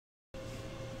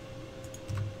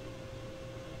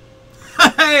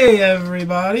Hey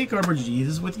everybody, Cardboard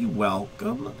Jesus with you.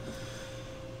 Welcome.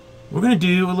 We're going to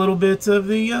do a little bit of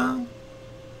the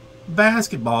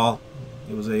basketball.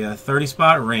 It was a 30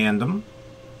 spot random.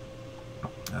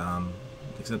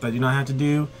 Except I do not have to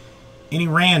do any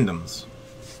randoms.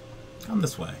 Come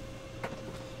this way.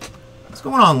 What's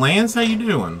going on, Lance? How you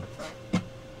doing? Let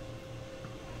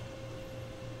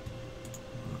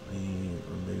me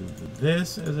remove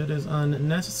this as it is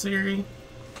unnecessary.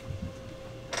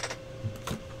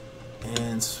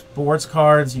 And sports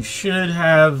cards, you should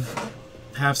have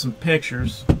some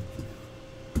pictures.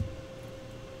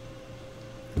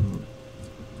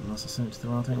 Unless I sent it to the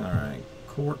wrong thing. Alright.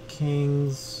 Court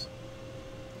Kings.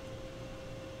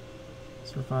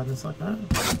 Certified this like that.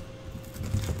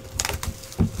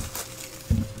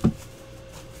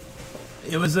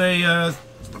 It was a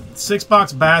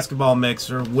 6-box basketball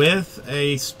mixer with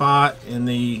a spot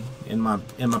in my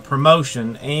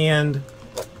promotion, and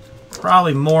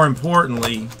probably more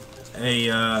importantly,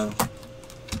 a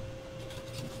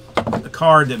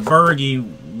card that Bergie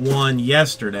won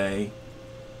yesterday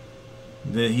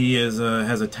that he has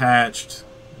attached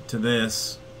to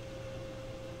this.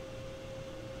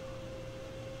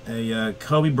 A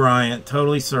Kobe Bryant,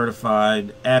 totally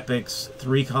certified, Epics,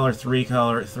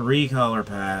 3-color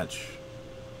patch.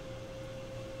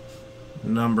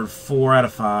 Numbered 4 out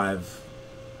of 5.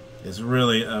 Is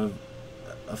really a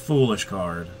foolish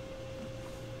card.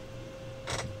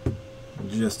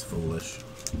 Just foolish.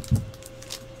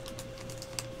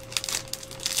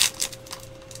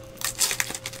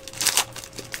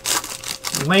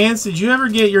 Lance, did you ever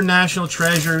get your National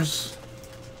Treasures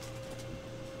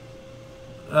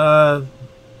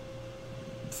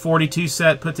 42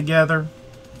 set put together?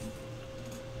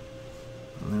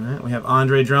 Alright, we have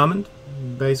Andre Drummond,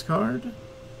 base card.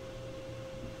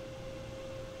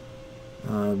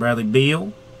 Bradley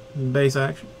Beal, base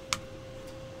action.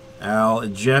 Al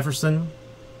Jefferson,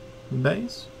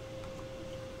 base.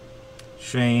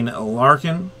 Shane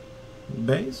Larkin,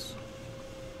 base.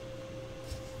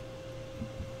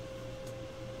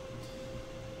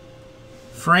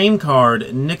 Frame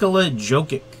card, Nikola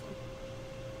Jokic.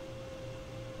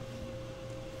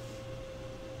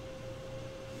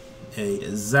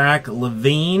 A Zach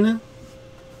LaVine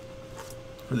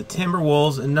for the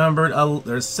Timberwolves, numbered.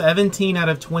 There's 17 out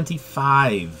of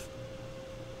 25.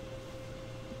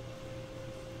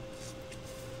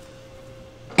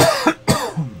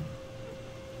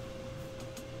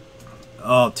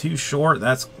 Oh, too short.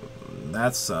 That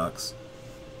sucks.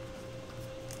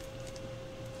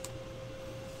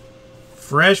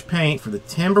 Fresh paint for the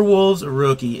Timberwolves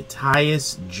rookie,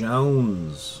 Tyus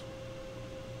Jones.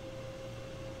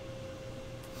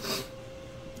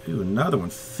 Ooh, another one.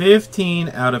 15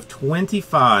 out of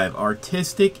 25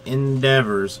 artistic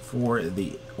endeavors for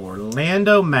the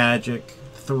Orlando Magic,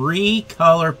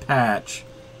 3-color patch,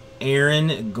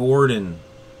 Aaron Gordon.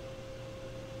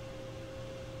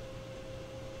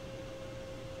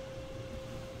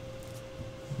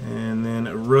 And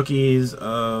then rookies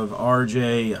of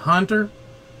R.J. Hunter.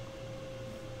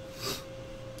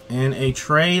 And a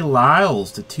Trey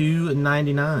Lyles to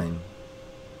 299.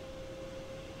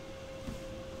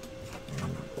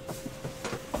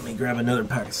 Let me grab another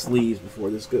pack of sleeves before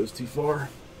this goes too far.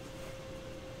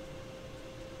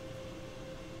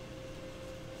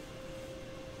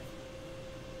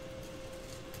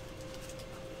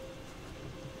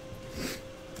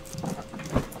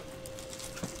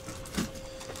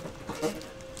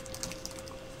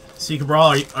 Seeker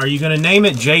Brawl, are you going to name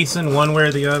it Jason one way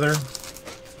or the other?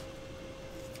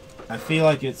 I feel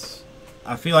like it's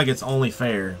only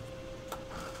fair.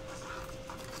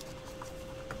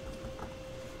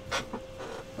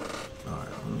 All right,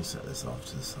 let me set this off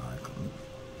to the side.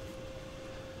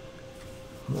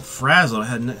 Well, frazzled.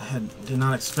 I did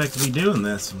not expect to be doing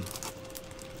this.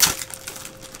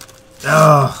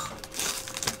 Ugh.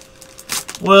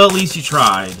 Well, at least you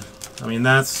tried. I mean,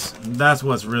 that's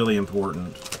what's really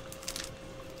important.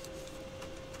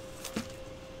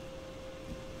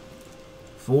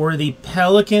 For the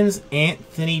Pelicans,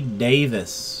 Anthony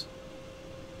Davis.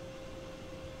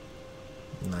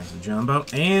 Nice jumbo.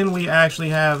 And we actually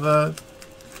have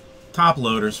top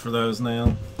loaders for those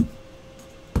now.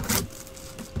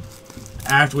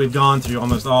 After we've gone through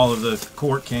almost all of the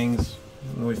Court Kings,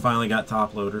 we finally got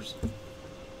top loaders.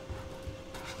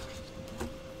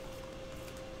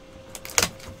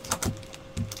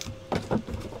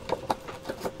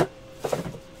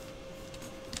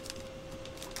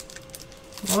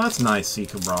 Well, that's nice,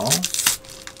 Seeker Brawl.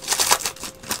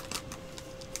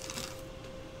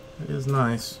 It is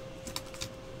nice.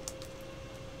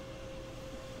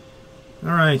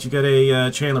 Alright, you got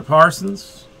a Chandler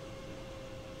Parsons,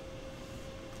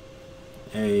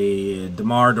 A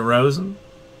DeMar DeRozan.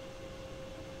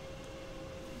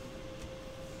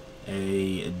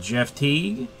 A Jeff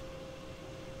Teague.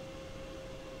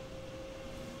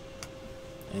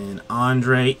 And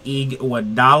Andre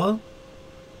Iguodala.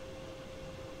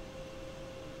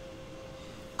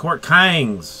 Court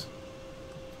Kings.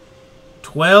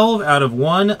 12 out of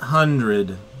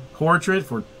 100. Portrait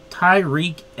for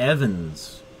Tyreke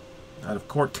Evans. Out of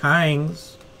Court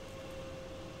Kings.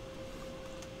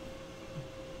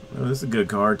 Oh, this is a good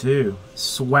card, too.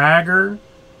 Swagger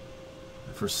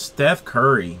for Steph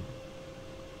Curry.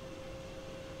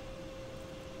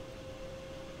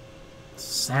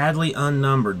 Sadly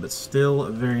unnumbered, but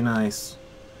still very nice.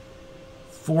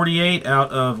 48 out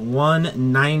of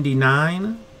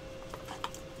 199.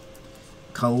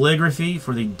 Calligraphy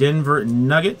for the Denver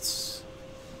Nuggets.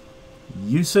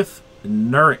 Yusuf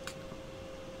Nurkic.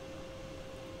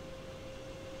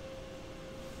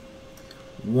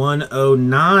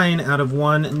 109 out of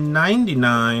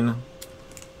 199.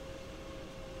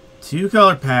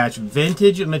 Two-color patch,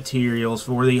 vintage materials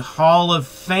for the Hall of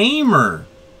Famer,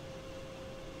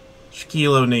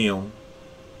 Shaquille O'Neal.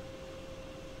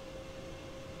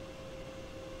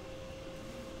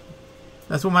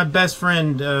 That's what my best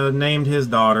friend named his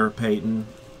daughter, Peyton.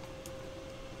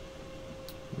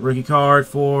 Rookie card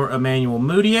for Emmanuel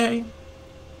Mudiay.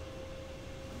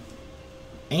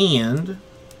 And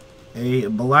a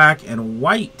black and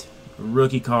white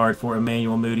rookie card for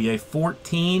Emmanuel Mudiay.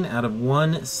 14 out of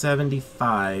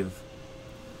 175.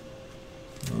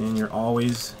 And your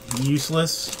always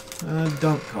useless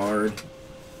dunk card.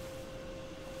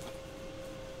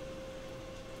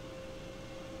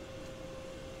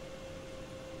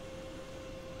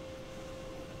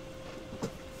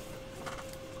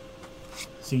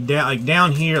 See,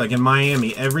 down here, like in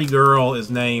Miami, every girl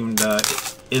is named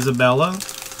Isabella.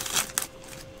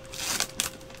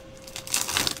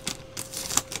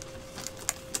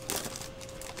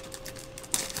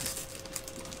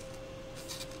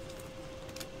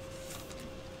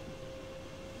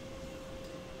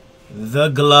 The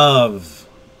Glove.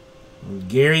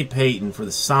 Gary Payton for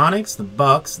the Sonics, the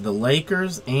Bucks, the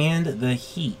Lakers, and the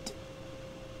Heat.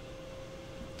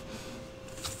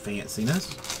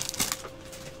 Fanciness.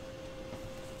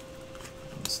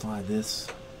 Slide this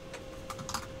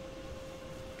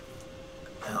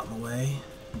out of the way.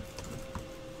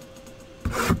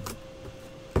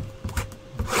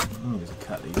 Let me just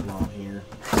cut these along here.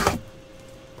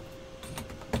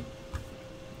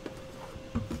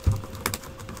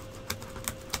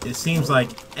 It seems like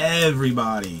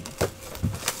everybody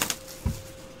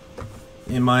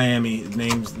in Miami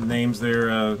names their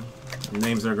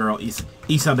girl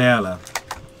Isabella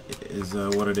is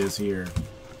what it is here.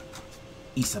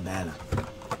 Isabella.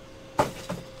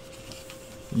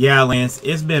 Yeah, Lance,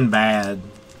 it's been bad.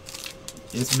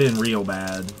 It's been real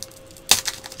bad.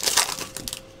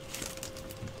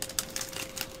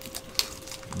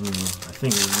 I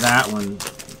think that one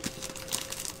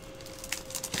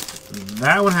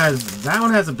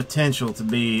has a potential to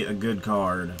be a good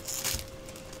card.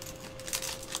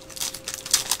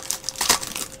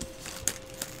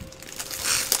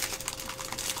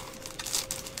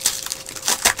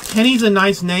 Penny's a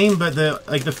nice name, but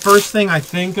the first thing I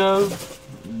think of,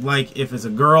 like if it's a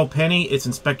girl Penny, it's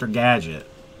Inspector Gadget.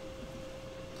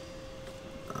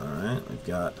 Alright, we've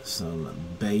got some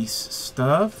base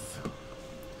stuff.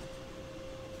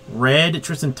 Red,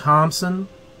 Tristan Thompson,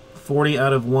 40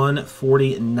 out of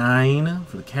 149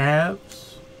 for the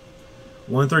Cavs.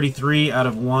 133 out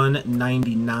of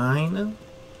 199.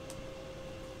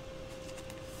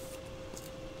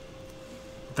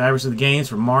 Fabrics of the Games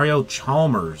for Mario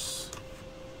Chalmers.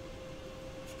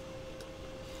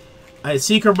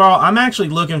 Seeker Ball, I'm actually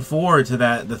looking forward to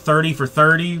that. The 30 for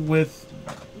 30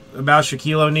 about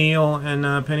Shaquille O'Neal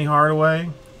and Penny Hardaway.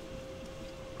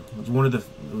 It's one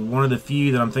of the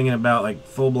few that I'm thinking about like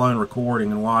full-blown recording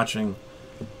and watching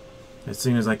as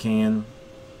soon as I can.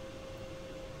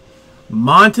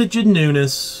 Montage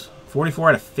Nunes, 44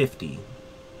 out of 50.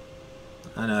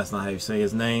 I know that's not how you say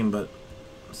his name, but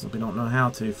simply don't know how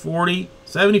to.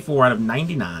 74 out of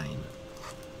 99.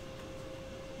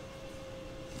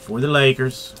 For the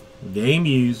Lakers, game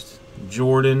used,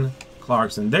 Jordan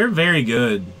Clarkson. They're very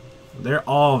good. They're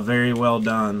all very well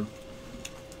done.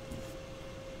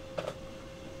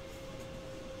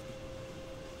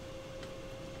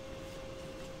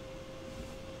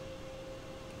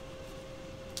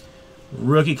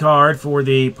 Rookie card for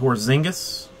the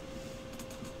Porzingis.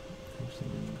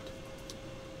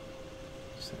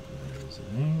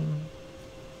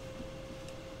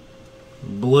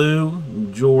 Blue,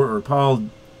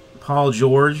 Paul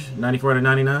George, 94 out of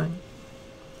 99.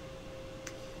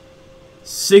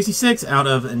 66 out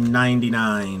of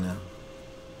 99.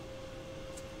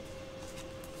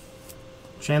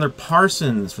 Chandler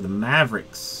Parsons for the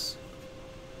Mavericks.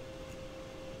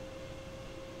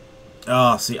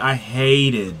 Oh, see, I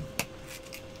hated...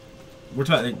 You're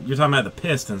talking about the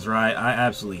Pistons, right? I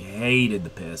absolutely hated the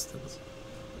Pistons.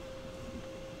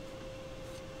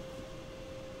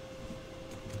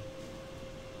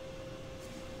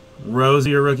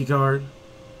 Rozier rookie card.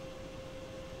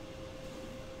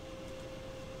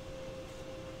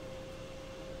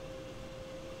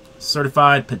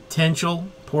 Certified Potential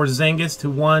Porzingis to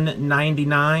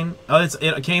 199. Oh,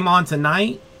 it came on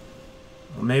tonight?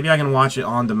 Well, maybe I can watch it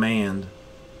on demand.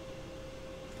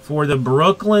 For the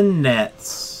Brooklyn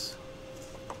Nets.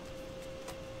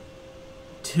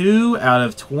 2 out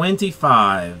of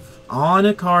 25. On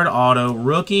a card auto.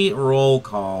 Rookie roll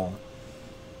call.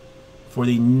 For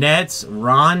the Nets,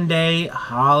 Rondae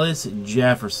Hollis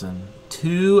Jefferson.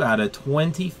 2 out of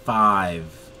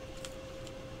 25.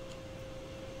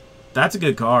 That's a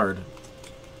good card.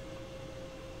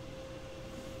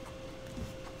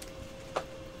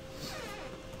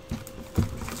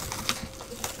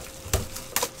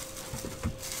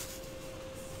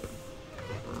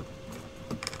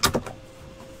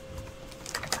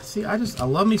 See, I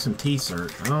love me some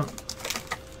T-Cert.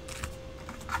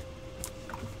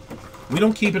 We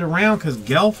don't keep it around because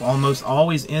Gelf almost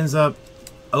always ends up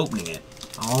opening it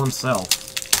all himself.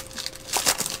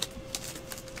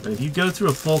 But if you go through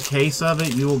a full case of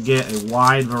it, you will get a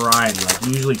wide variety. Like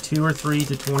usually 2 or 3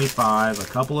 to 25, a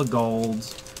couple of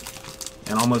golds,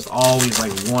 and almost always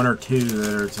like 1 or 2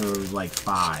 that are to like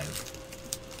 5.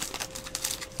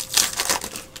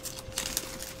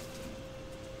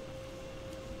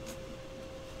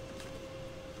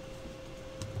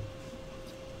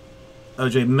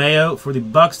 OJ Mayo for the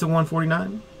Bucks to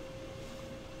 149.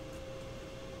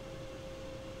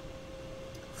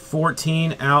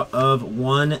 14 out of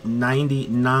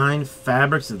 199.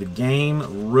 Fabrics of the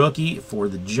Game rookie for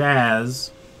the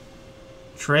Jazz,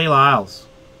 Trey Lyles.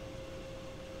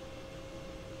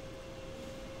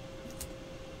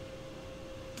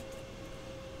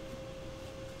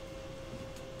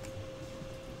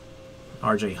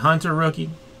 RJ Hunter rookie.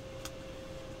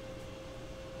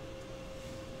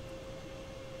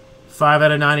 5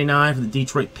 out of 99 for the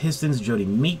Detroit Pistons, Jody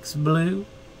Meeks blue.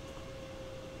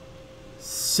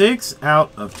 6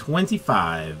 out of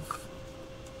 25.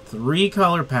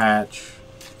 3-color patch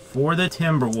for the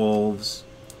Timberwolves,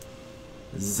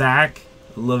 Zach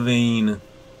LaVine.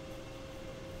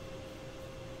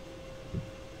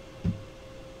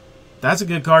 That's a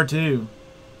good card too.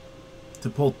 To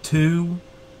pull 2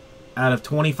 out of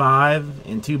 25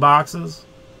 in 2 boxes.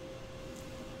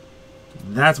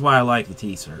 That's why I like the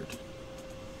T-Cert.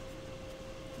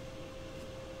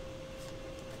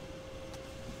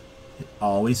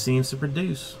 Always seems to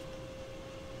produce.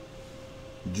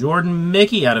 Jordan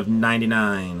Mickey out of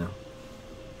 99.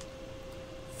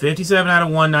 57 out of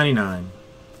 199.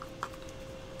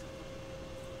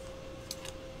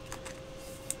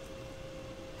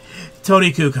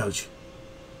 Tony Kukoc.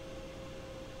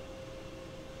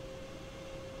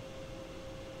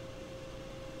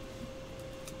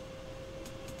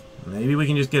 Maybe we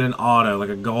can just get an auto, like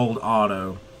a gold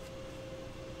auto.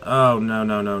 Oh, no,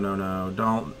 no, no, no, no.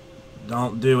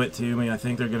 Don't do it to me. I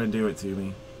think they're going to do it to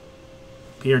me.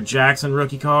 Pierre Jackson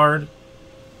rookie card.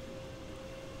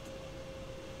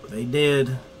 They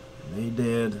did. They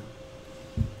did.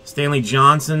 Stanley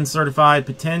Johnson certified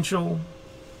potential.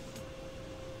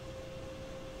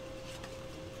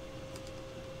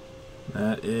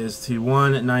 That is to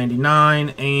 199,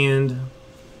 and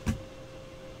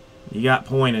you got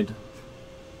pointed.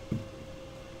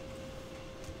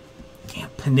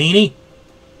 Can't Panini.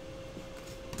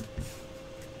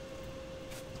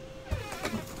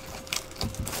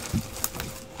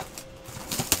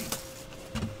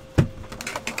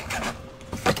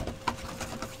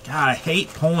 God, I hate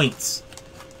points.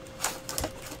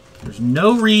 There's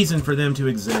no reason for them to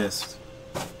exist.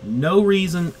 No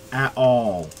reason at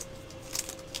all.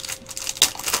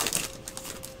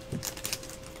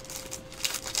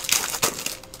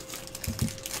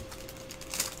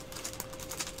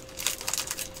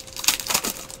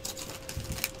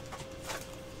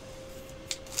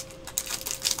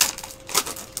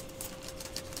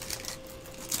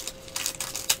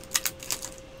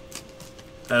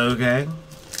 Okay.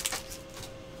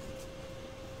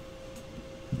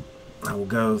 I will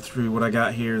go through what I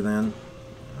got here then.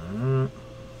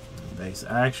 Base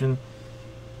action.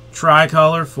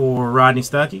 Tricolor for Rodney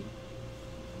Stuckey.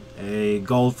 A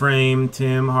gold frame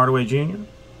Tim Hardaway Jr.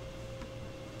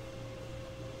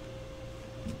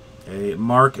 A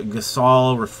Mark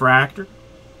Gasol refractor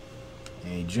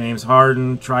A James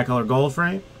Harden tricolor gold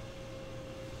frame.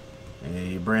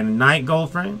 A Brandon Knight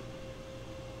gold frame.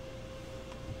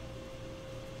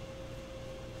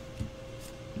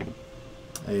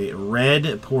 A red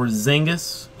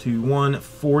Porzingis to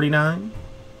 149.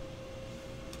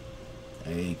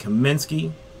 A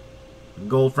Kaminsky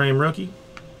gold frame rookie.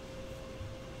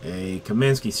 A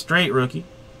Kaminsky straight rookie.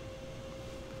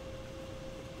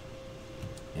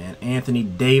 And Anthony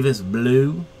Davis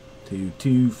blue to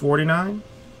 249.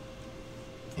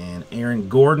 And Aaron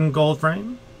Gordon gold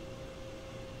frame.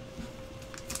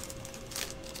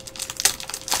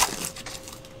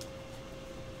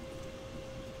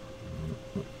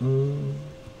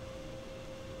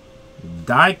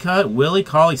 Die cut Willie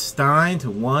Cauley-Stein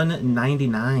to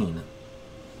 199.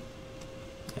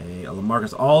 A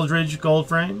LaMarcus Aldridge gold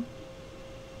frame.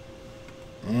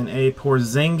 And a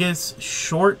Porzingis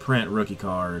short print rookie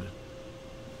card.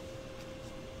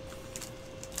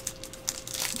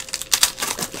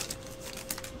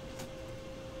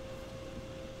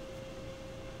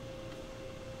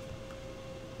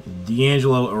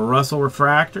 D'Angelo Russell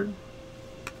refractor.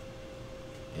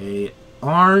 A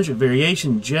orange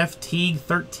variation Jeff Teague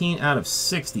 13 out of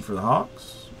 60 for the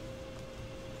Hawks.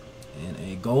 And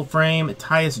a gold frame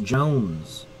Tyus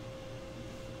Jones.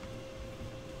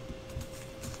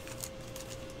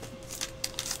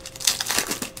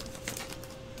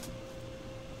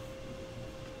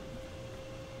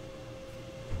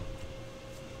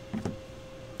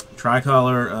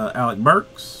 Tricolor Alec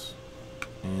Burks.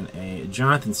 And a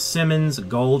Jonathan Simmons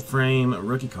gold frame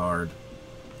rookie card.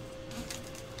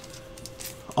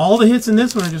 All the hits in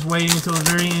this one are just waiting until the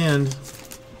very end.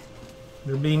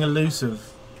 They're being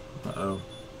elusive. Uh-oh.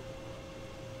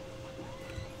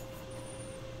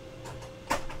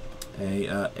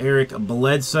 A Eric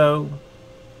Bledsoe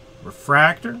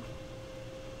refractor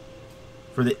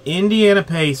for the Indiana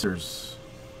Pacers.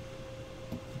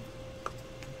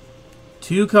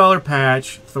 2-color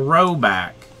patch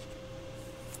throwback.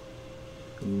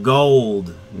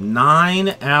 Gold,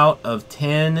 9 out of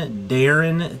 10,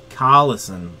 Darren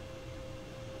Collison.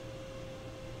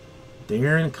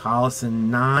 Darren Collison,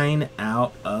 9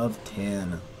 out of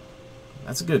 10.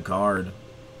 That's a good card.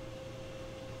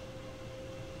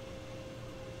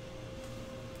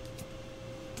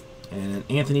 And an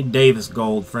Anthony Davis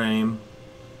gold frame.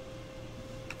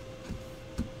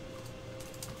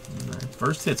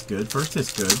 First hit's good. First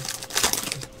hit's good.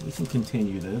 We can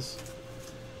continue this.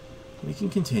 We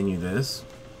can continue this.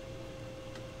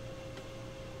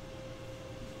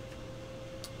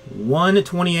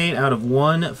 128 out of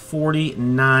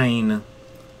 149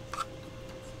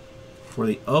 for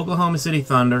the Oklahoma City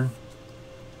Thunder.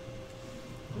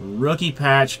 Rookie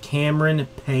patch Cameron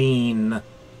Payne.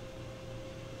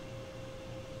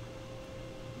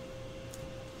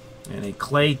 And a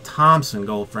Klay Thompson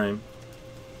gold frame.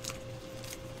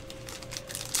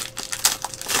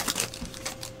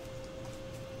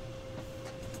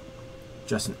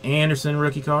 Justin Anderson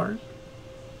rookie card.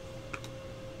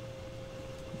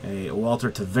 A Walter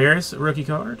Tavares rookie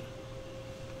card.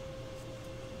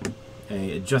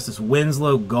 A Justice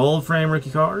Winslow gold frame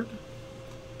rookie card.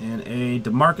 And a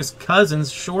DeMarcus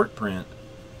Cousins short print.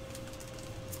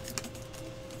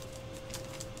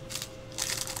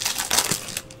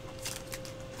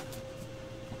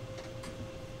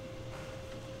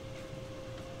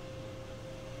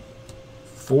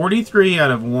 .43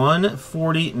 out of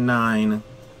 149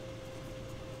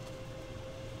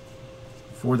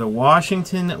 for the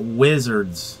Washington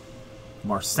Wizards.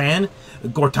 Marcin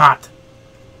Gortat.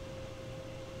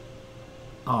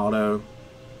 Auto.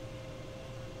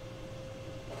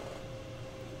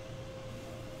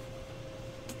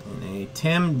 And a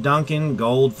Tim Duncan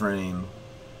gold frame.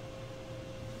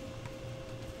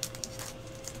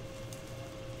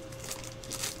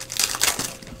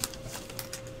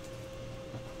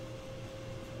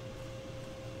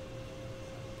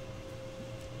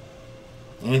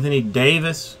 Anthony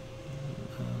Davis,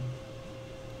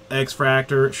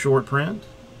 X-Fractor short print.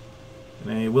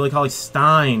 And a Willie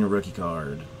Cauley-Stein rookie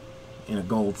card in a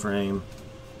gold frame.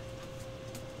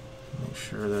 Make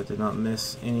sure that did not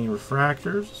miss any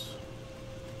refractors.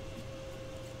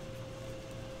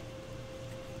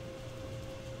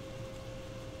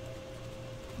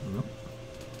 Nope.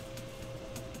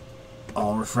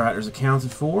 All refractors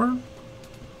accounted for. Let me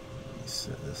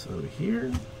set this over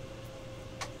here.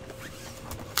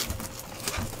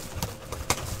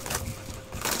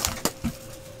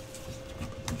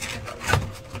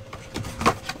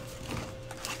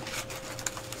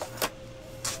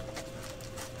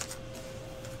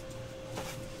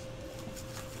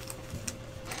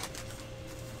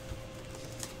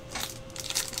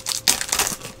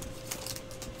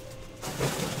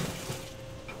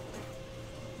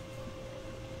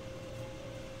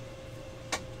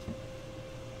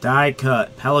 Die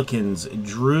cut. Pelicans.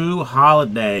 Drew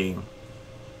Holiday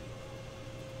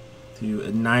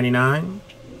to 99.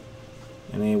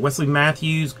 And a Wesley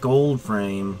Matthews gold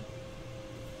frame.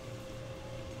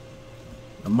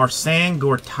 A Marcin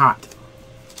Gortat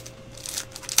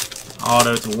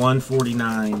auto to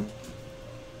 149.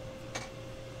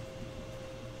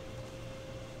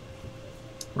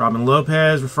 Robin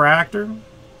Lopez refractor.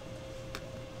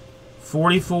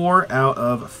 44 out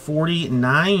of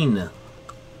 49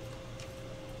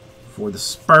 for the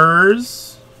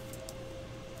Spurs.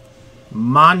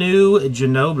 Manu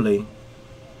Ginobili.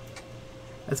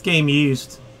 That's game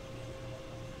used.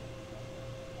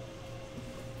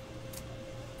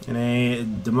 And a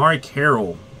Damari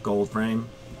Carroll gold frame.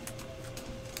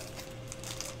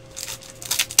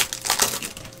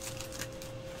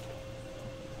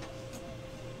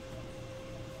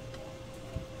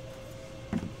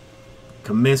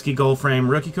 Kaminsky gold frame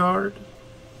rookie card.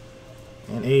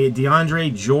 And a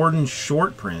DeAndre Jordan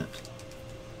short print.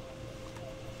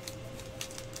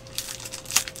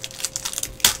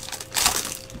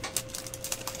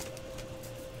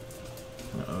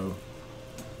 Uh-oh.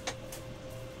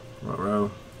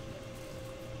 Ruh-roh.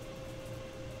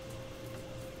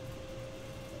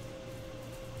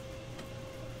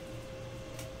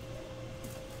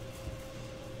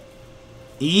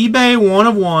 eBay 1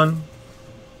 of 1.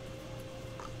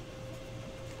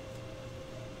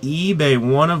 eBay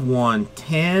 1 of 1.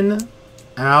 10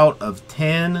 out of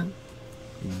 10.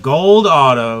 Gold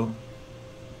auto.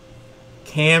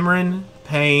 Cameron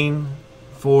Payne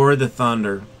for the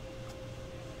Thunder.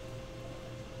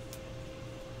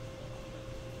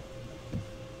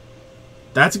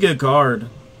 That's a good card.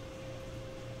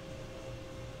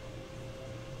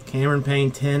 Cameron Payne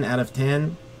 10 out of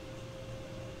 10.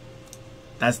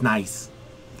 That's nice.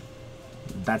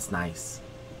 That's nice.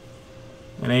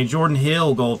 And a Jordan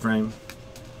Hill gold frame.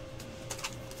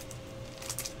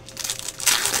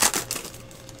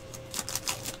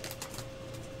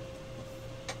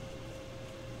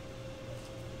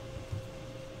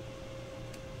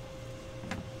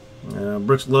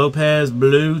 Brooks Lopez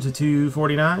blue to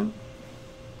 249.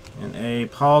 And a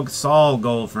Paul Gasol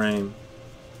gold frame.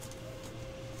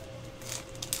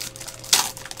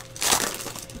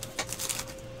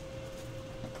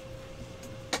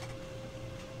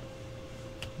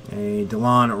 A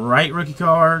DeLon Wright rookie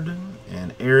card.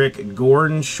 And Eric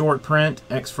Gordon short print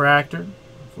X-Fractor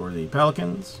for the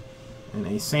Pelicans. And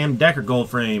a Sam Decker gold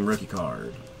frame rookie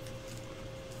card.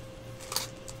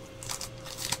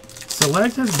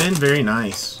 Select has been very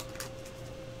nice.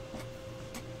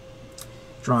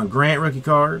 John Grant rookie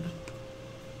card.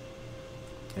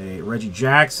 A Reggie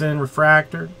Jackson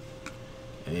refractor.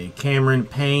 A Cameron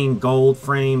Payne gold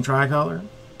frame tricolor.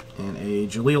 And a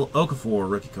Jahlil Okafor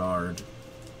rookie card.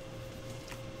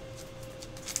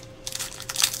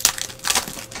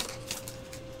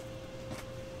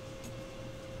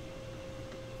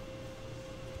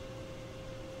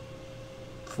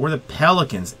 For the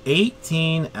Pelicans,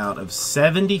 18 out of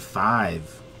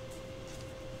 75.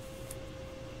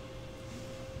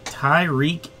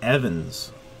 Tyreke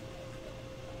Evans.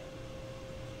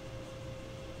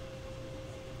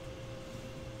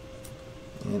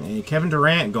 And a Kevin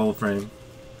Durant gold frame.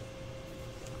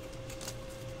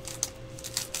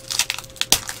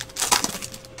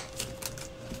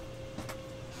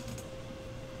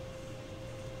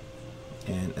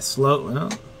 And a slow,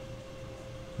 well,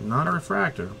 not a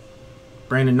refractor.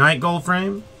 Brandon Knight gold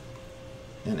frame.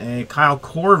 And a Kyle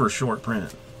Korver short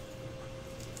print.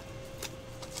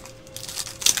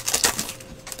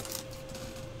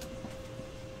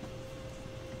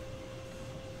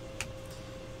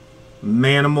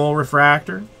 Manimal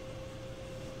refractor.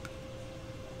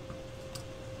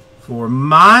 For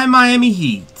my Miami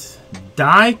Heat,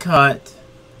 die cut,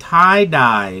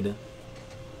 tie-dyed,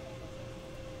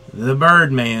 the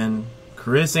Birdman,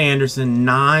 Chris Anderson,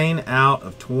 9 out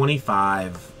of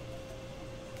 25.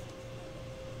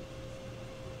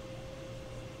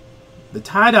 The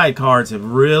tie-dye cards have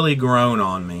really grown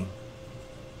on me.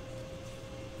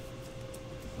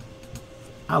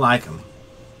 I like them.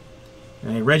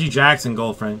 And a Reggie Jackson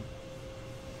gold frame.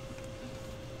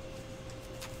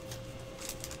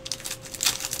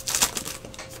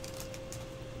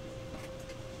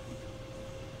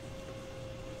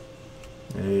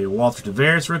 A Walter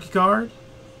Tavares rookie card.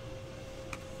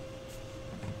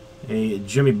 A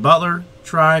Jimmy Butler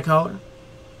tricolor.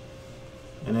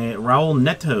 And a Raul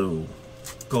Neto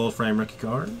gold frame rookie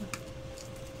card.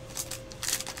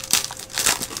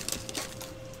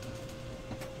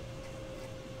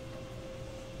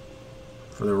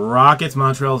 For the Rockets,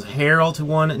 Montrezl Harrell to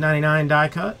 199 die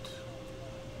cut.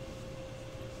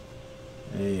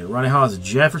 A Ronnie Hollis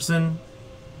Jefferson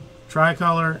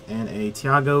tricolor, and a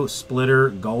Tiago Splitter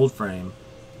gold frame.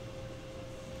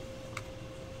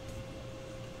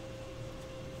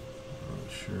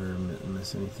 Not sure I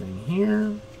miss anything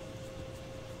here.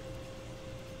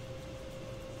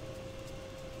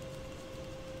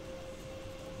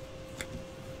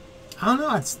 I don't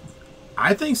know.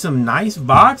 I think some nice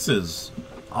boxes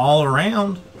all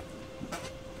around.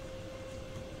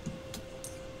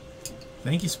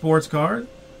 Thank you, Sports Card.